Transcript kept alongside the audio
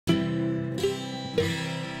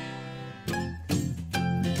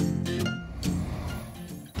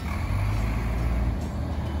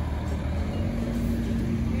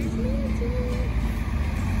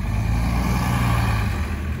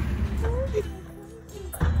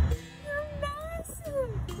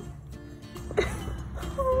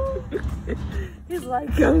He's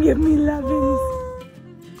like, come give me lovin's.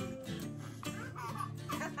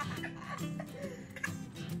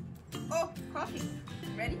 Oh, coffee.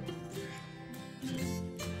 Ready?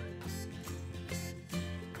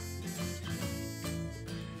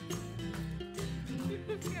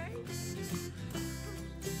 Okay.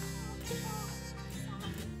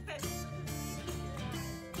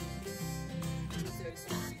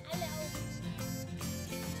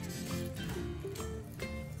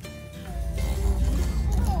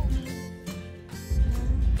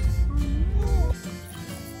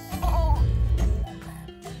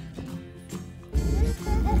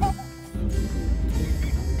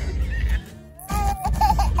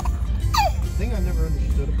 Thing I never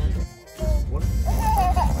understood about that. What?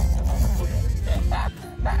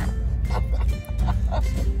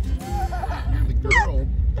 You're the girl,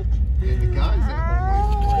 and the guy's at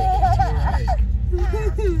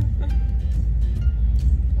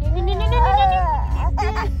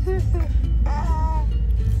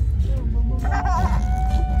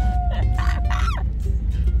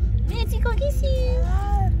Nancy, go kiss you.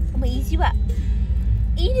 I'm gonna eat you up.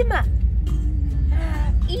 Eat him up.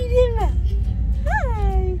 Eat him up.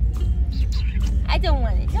 Hi. I don't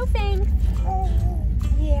want it. No thanks.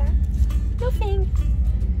 Yeah. No thanks.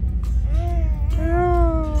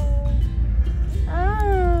 Oh.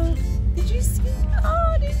 Oh. Did you see?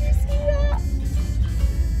 Oh, did you see that?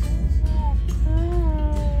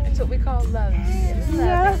 Oh. That's what we call love.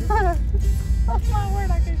 Yeah. Oh my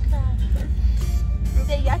word, I could cry. Is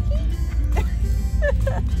that yucky?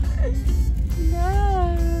 No.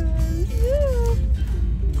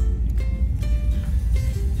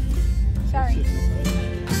 Sorry.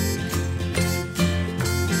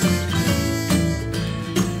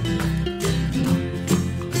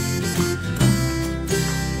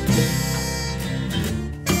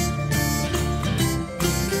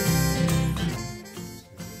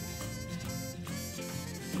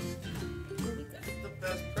 the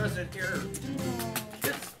best present here.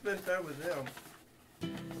 Kids spent time with them.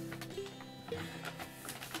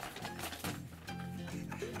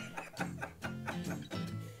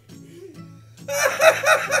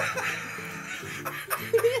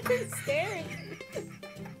 Staring.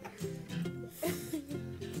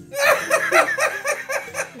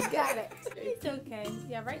 Got it. It's okay.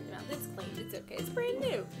 Yeah, right now it's clean. It's okay. It's brand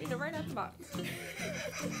new. You know, right out the box.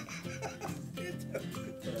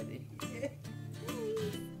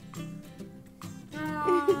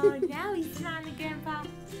 Oh, now he's smiling, Grandpa.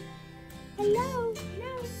 Hello.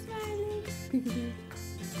 Now he's smiling.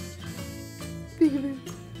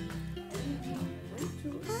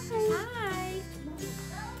 Hi.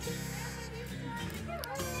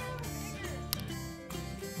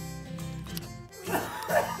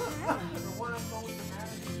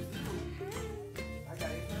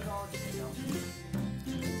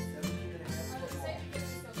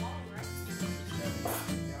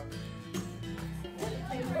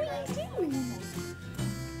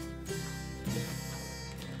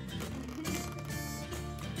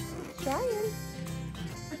 Trying.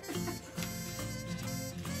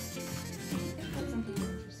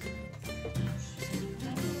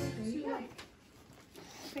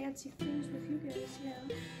 Fancy things with you guys, yeah.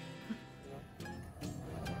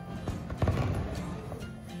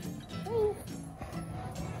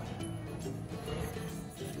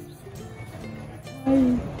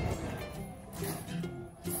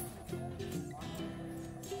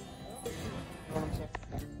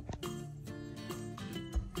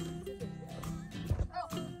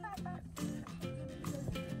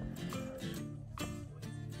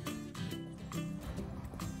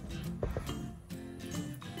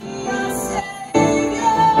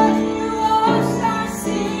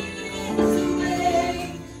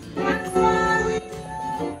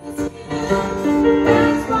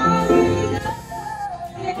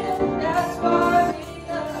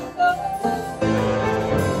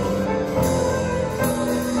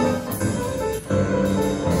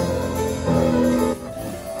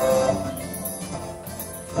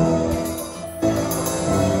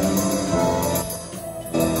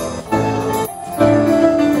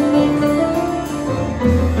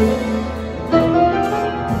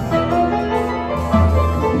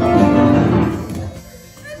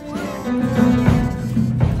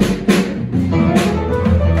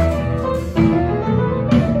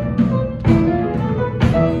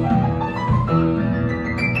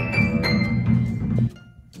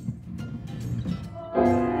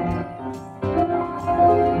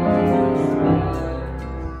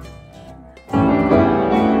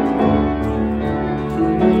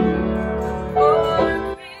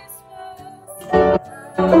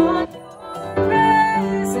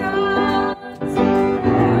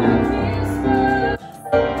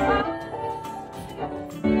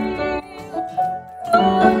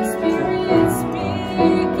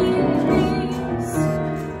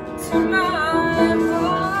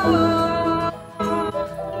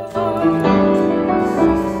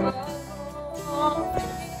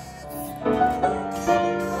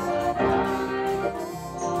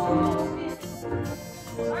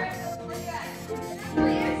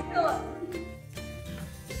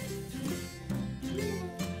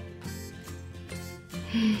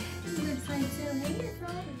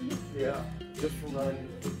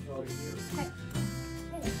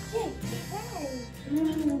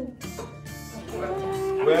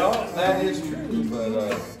 Well, that is true, but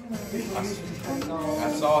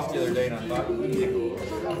I saw it the other day and I thought,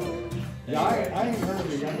 Yeah, I ain't heard of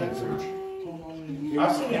the young message.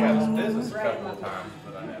 I've seen him have his business a couple of times,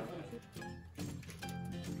 but I haven't.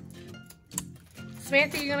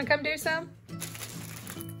 Samantha, you gonna come do some?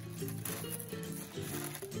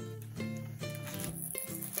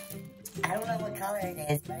 I don't know what color it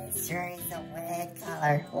is, but it sure is a red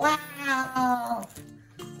color. Wow!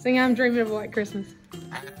 Sing I'm Dreaming of a White Christmas.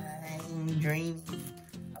 I'm dreaming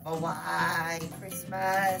of a white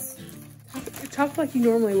Christmas. Talk like you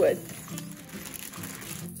normally would.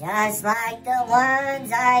 Just like the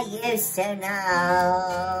ones I used to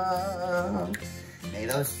know. May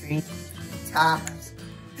those street tops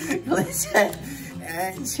listen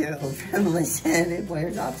and children listen. It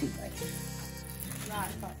wears off too quick.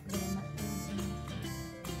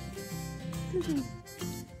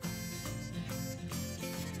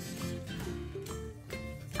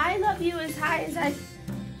 I love you as high as I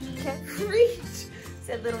can reach,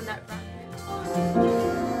 said Little Nutcracker.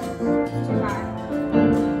 Too high.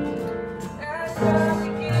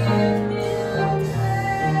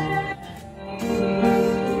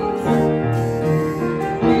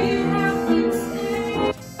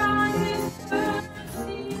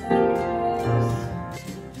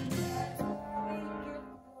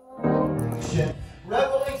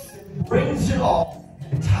 Revelation brings it all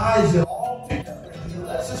and ties it all together. He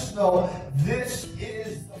lets us know this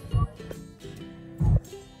is the